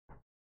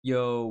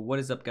Yo, what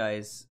is up,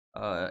 guys?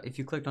 If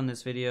you clicked on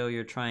this video,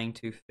 you're trying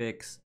to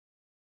fix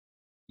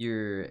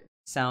your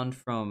sound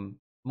from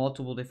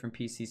multiple different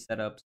PC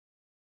setups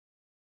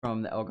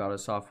from the Elgato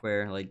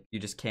software. Like, you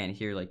just can't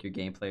hear like your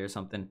gameplay or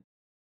something.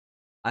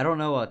 I don't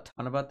know a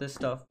ton about this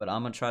stuff, but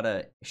I'm gonna try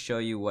to show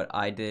you what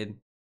I did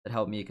that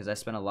helped me because I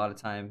spent a lot of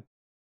time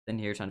in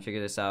here trying to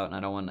figure this out, and I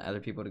don't want other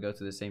people to go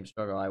through the same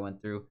struggle I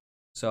went through.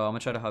 So I'm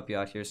gonna try to help you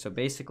out here. So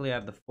basically, I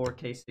have the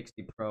 4K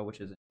 60 Pro, which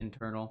is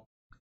internal.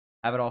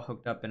 I have it all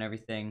hooked up and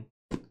everything.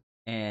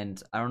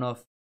 And I don't know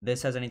if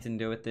this has anything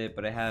to do with it,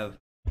 but I have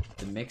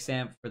the mix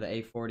amp for the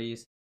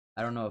A40s.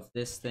 I don't know if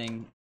this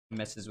thing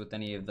messes with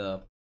any of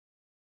the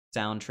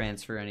sound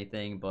transfer or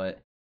anything, but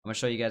I'm gonna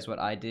show you guys what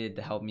I did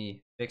to help me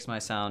fix my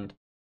sound.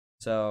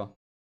 So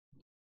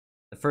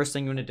the first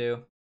thing you want to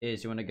do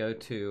is you want to go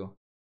to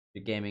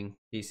your gaming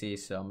PC.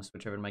 So I'm gonna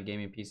switch over to my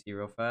gaming PC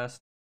real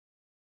fast,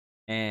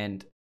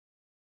 and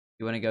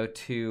you want to go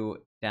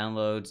to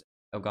downloads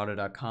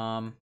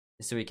elgato.com.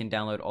 So we can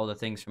download all the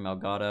things from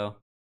Elgato.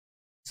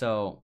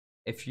 So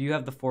if you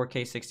have the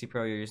 4K 60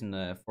 Pro, you're using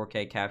the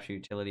 4K capture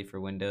utility for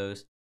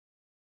Windows.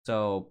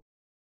 So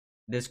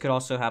this could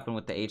also happen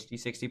with the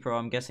HD60 Pro,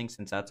 I'm guessing,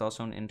 since that's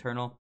also an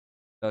internal.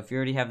 So if you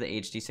already have the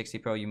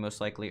HD60 Pro, you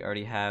most likely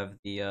already have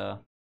the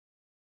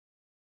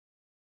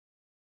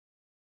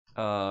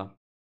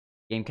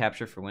game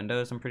capture for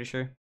Windows, I'm pretty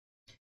sure.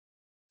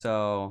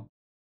 So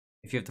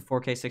if you have the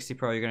 4K 60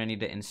 Pro, you're going to need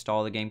to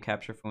install the game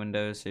capture for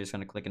Windows. So you're just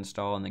going to click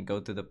install and then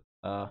go through the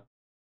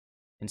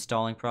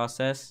installing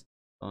process.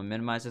 So I'll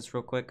minimize this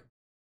real quick.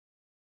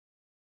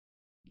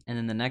 And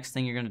then the next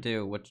thing you're going to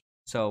do,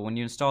 so when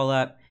you install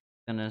that,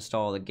 you're going to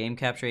install the game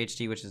capture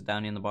HD, which is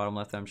down here in the bottom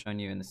left that I'm showing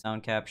you, in the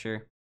sound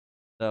capture.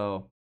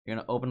 So you're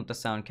going to open up the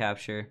sound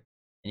capture,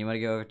 and you want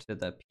to go over to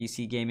the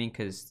PC gaming,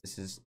 because this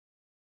is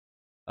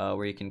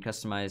where you can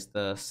customize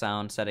the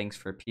sound settings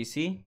for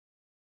PC.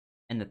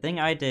 And the thing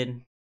I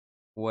did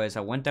was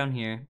I went down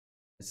here.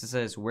 This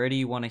says, where do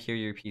you want to hear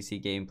your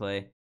PC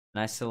gameplay?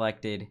 And I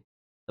selected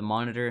the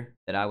monitor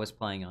that I was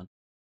playing on.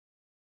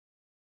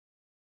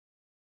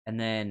 And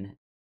then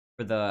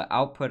for the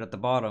output at the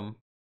bottom,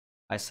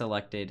 I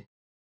selected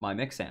my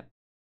mix amp,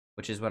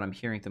 which is what I'm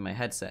hearing through my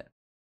headset.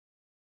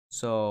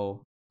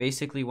 So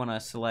basically, want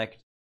to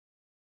select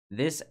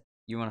this.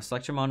 You want to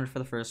select your monitor for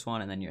the first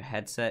one, and then your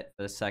headset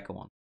for the second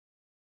one.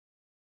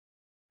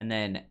 And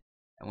then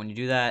when you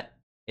do that,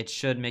 it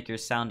should make your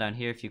sound down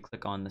here. If you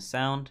click on the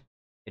sound,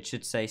 it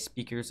should say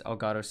speakers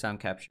Elgato sound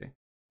capture.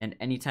 And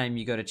anytime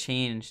you go to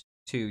change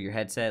to your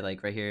headset,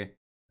 like right here,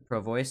 Pro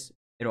Voice,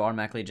 it'll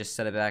automatically just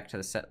set it back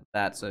to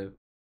that. So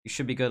you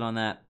should be good on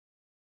that.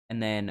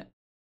 And then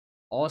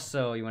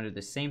also, you want to do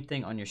the same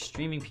thing on your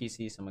streaming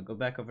PC. So I'm going to go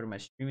back over to my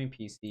streaming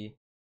PC.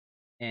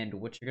 And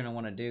what you're going to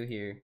want to do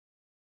here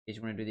is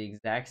you want to do the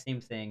exact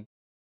same thing.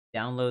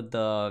 Download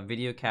the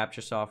video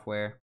capture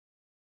software.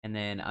 And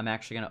then I'm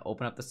actually going to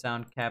open up the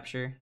sound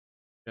capture.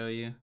 Show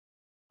you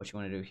what you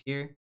want to do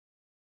here.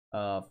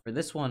 For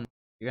this one,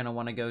 you're going to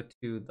want to go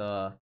to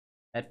the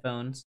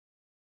headphones.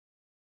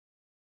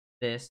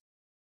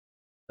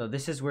 So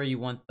this is where you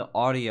want the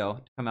audio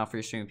to come out for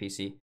your streaming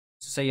PC.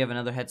 So say you have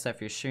another headset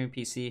for your streaming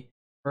PC.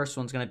 First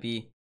one's going to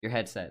be your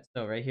headset.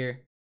 So right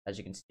here, as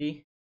you can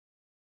see,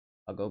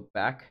 I'll go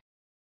back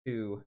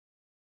to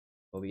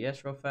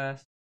OBS real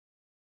fast.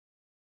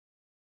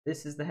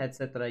 This is the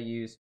headset that I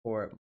use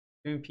for my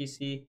streaming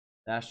PC,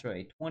 the Astro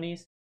A20s.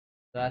 So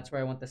that's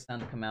where I want the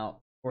sound to come out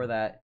for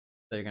that.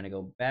 So you're going to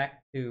go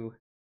back to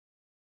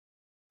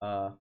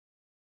sound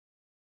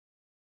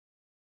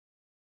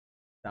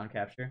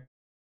capture.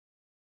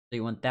 So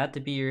you want that to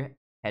be your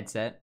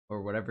headset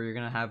or whatever you're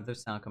going to have the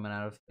sound coming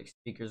out of, like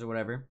speakers or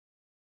whatever.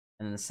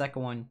 And then the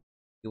second one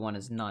you want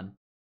is none.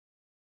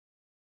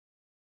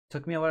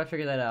 Took me a while to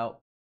figure that out,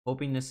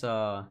 hoping this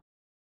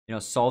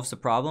solves the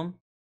problem.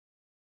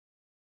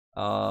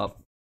 That's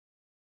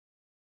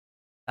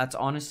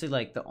honestly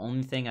like the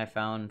only thing I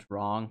found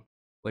wrong,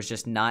 was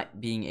just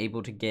not being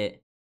able to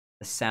get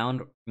the sound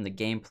from the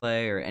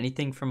gameplay or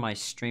anything from my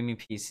streaming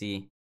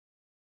PC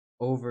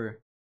over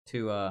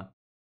to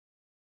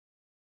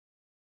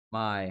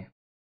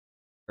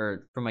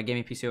from my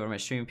gaming PC over my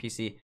streaming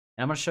PC.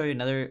 And I'm gonna show you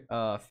another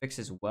fix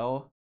as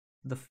well.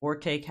 The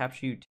 4K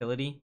capture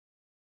utility.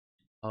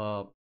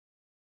 Hopefully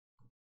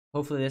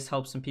this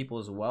helps some people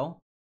as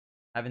well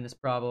having this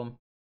problem.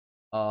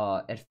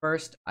 At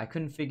first I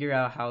couldn't figure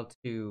out how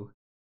to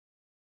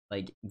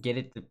like get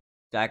it to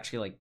actually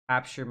like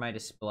capture my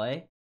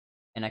display,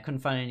 and I couldn't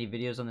find any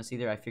videos on this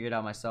either. I figured it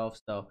out myself,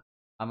 so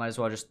I might as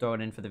well just throw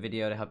it in for the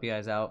video to help you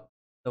guys out.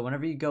 So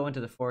whenever you go into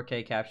the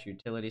 4K capture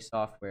utility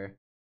software,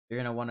 you're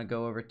gonna want to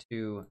go over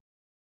to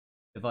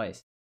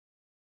device.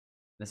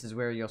 This is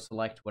where you'll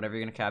select whatever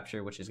you're gonna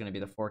capture, which is gonna be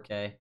the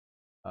 4K,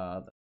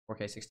 the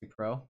 4K 60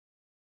 Pro.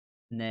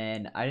 And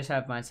then I just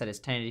have mine set as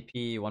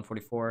 1080p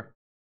 144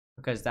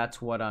 because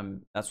that's what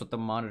the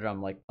monitor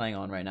I'm like playing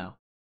on right now.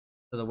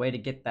 So the way to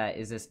get that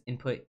is this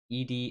input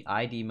ED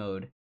ID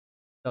mode.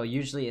 So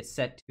usually it's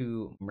set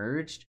to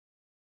merged.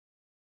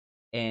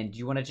 and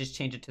you want to just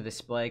change it to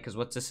display, because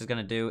what this is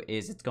going to do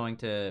is it's going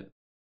to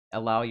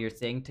allow your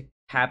thing to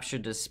capture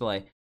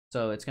display.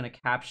 So it's going to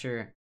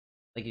capture,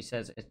 like you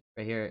said, it's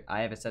right here,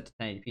 I have it set to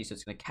 1080p, so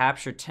it's going to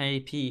capture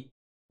 1080p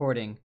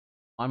recording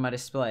on my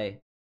display,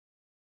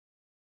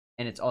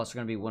 and it's also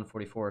going to be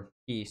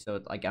 144p.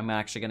 So like I'm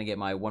actually going to get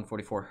my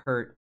 144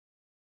 hertz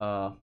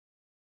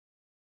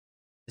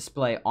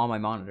display on my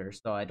monitor,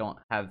 so I don't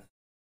have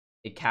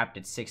it capped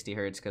at 60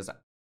 hertz, because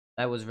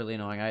that was really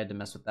annoying. I had to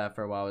mess with that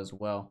for a while as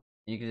well.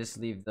 And you can just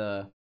leave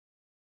the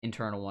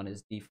internal one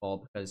as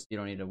default, because you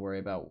don't need to worry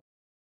about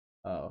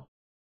uh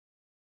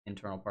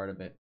internal part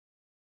of it.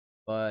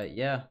 But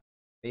yeah,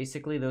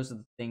 basically those are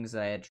the things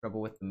that I had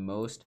trouble with the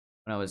most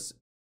when I was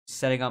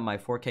setting up my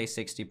 4K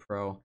 60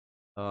 Pro.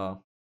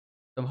 So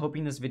I'm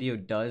hoping this video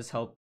does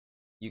help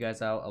you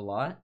guys out a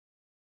lot,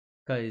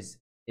 because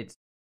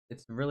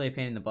it's really a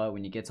pain in the butt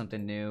when you get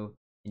something new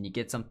and you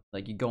get some,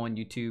 like, you go on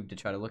YouTube to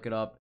try to look it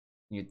up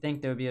and you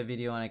think there would be a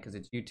video on it because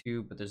it's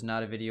YouTube, but there's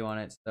not a video on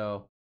it.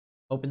 So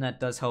hoping that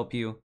does help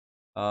you.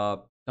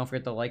 Don't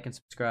forget to like and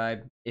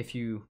subscribe if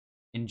you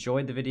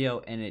enjoyed the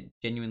video and it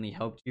genuinely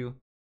helped you.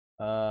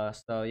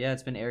 So yeah,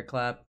 it's been Air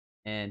Clap,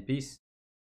 and peace.